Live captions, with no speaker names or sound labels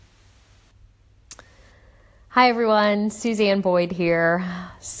Hi everyone, Suzanne Boyd here.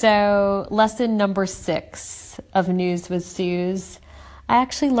 So, lesson number 6 of News with Suze, I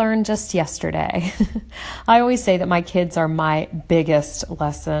actually learned just yesterday. I always say that my kids are my biggest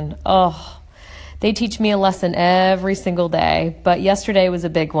lesson. Oh, they teach me a lesson every single day, but yesterday was a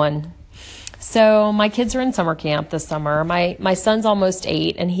big one. So my kids are in summer camp this summer. My son's almost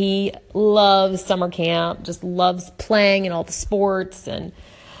 8 and he loves summer camp, just loves playing in all the sports. And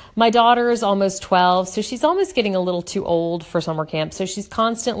my daughter is almost 12, so she's almost getting a little too old for summer camp. So she's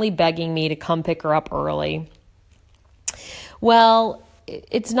constantly begging me to come pick her up early. Well,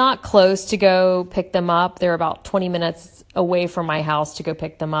 it's not close to go pick them up. They're about 20 minutes away from my house to go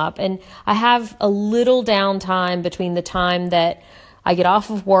pick them up. And I have a little downtime between the time that I get off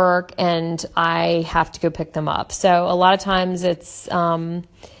of work and I have to go pick them up. So a lot of times it's, I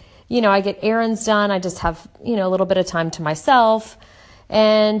get errands done. I just have, a little bit of time to myself.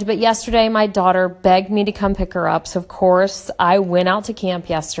 But yesterday my daughter begged me to come pick her up. So of course I went out to camp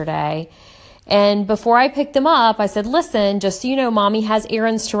yesterday. And before I picked them up, I said, listen, just so you know, mommy has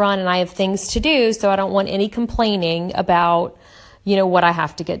errands to run and I have things to do. So I don't want any complaining about, what I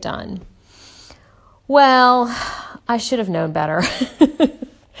have to get done. Well, I should have known better,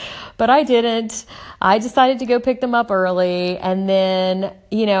 but I didn't. I decided to go pick them up early. And then,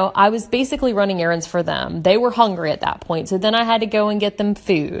 I was basically running errands for them. They were hungry at that point. So then I had to go and get them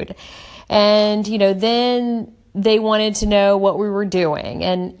food. And, then they wanted to know what we were doing.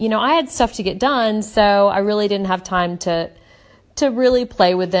 And, I had stuff to get done. So I really didn't have time to really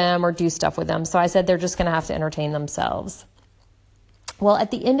play with them or do stuff with them. So I said, they're just going to have to entertain themselves. Well,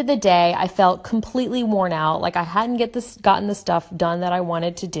 at the end of the day, I felt completely worn out, like I hadn't gotten the stuff done that I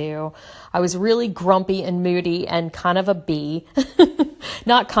wanted to do. I was really grumpy and moody and kind of a bee.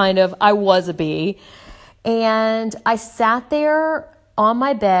 Not kind of, I was a bee. And I sat there on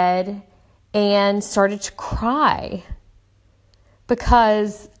my bed and started to cry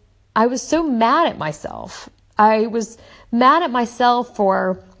because I was so mad at myself. I was mad at myself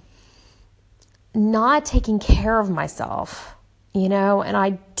for not taking care of myself. And I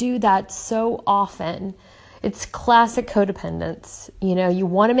do that so often. It's classic codependence. You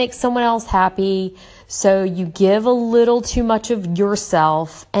want to make someone else happy, so you give a little too much of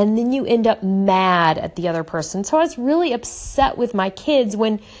yourself, and then you end up mad at the other person. So I was really upset with my kids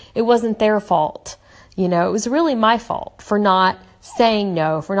when it wasn't their fault. It was really my fault for not saying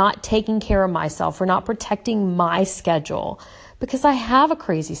no, for not taking care of myself, for not protecting my schedule. Because I have a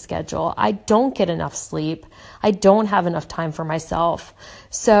crazy schedule. I don't get enough sleep. I don't have enough time for myself.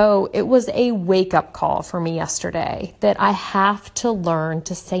 So it was a wake-up call for me yesterday that I have to learn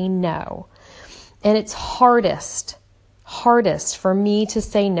to say no. And it's hardest for me to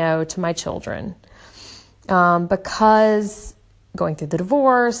say no to my children. Because going through the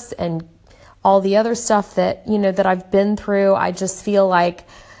divorce and all the other stuff that, that I've been through, I just feel like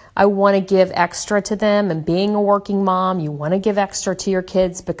I want to give extra to them, and being a working mom, you want to give extra to your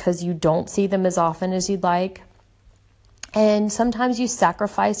kids because you don't see them as often as you'd like. And sometimes you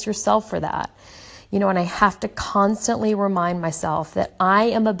sacrifice yourself for that, and I have to constantly remind myself that I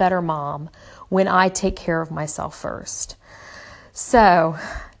am a better mom when I take care of myself first. So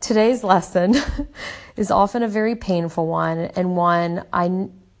today's lesson is often a very painful one, and one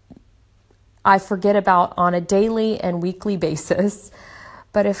I forget about on a daily and weekly basis.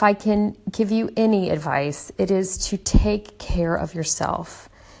 But if I can give you any advice, it is to take care of yourself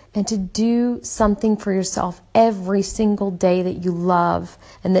and to do something for yourself every single day that you love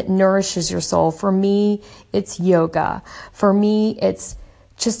and that nourishes your soul. For me, it's yoga. For me, it's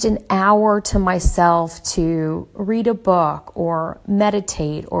just an hour to myself to read a book or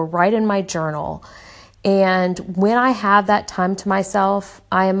meditate or write in my journal. And when I have that time to myself,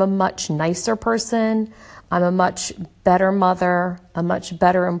 I am a much nicer person. I'm a much better mother, a much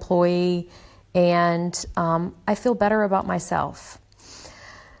better employee, and I feel better about myself.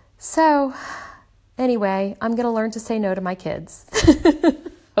 So anyway, I'm going to learn to say no to my kids,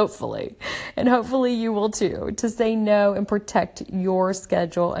 hopefully. And hopefully you will too, to say no and protect your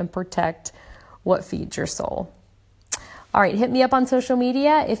schedule and protect what feeds your soul. All right, hit me up on social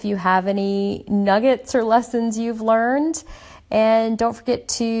media if you have any nuggets or lessons you've learned. And don't forget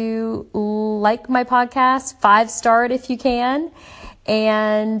to like my podcast, 5-star it if you can.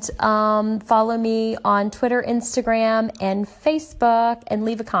 And follow me on Twitter, Instagram, and Facebook, and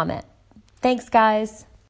leave a comment. Thanks, guys.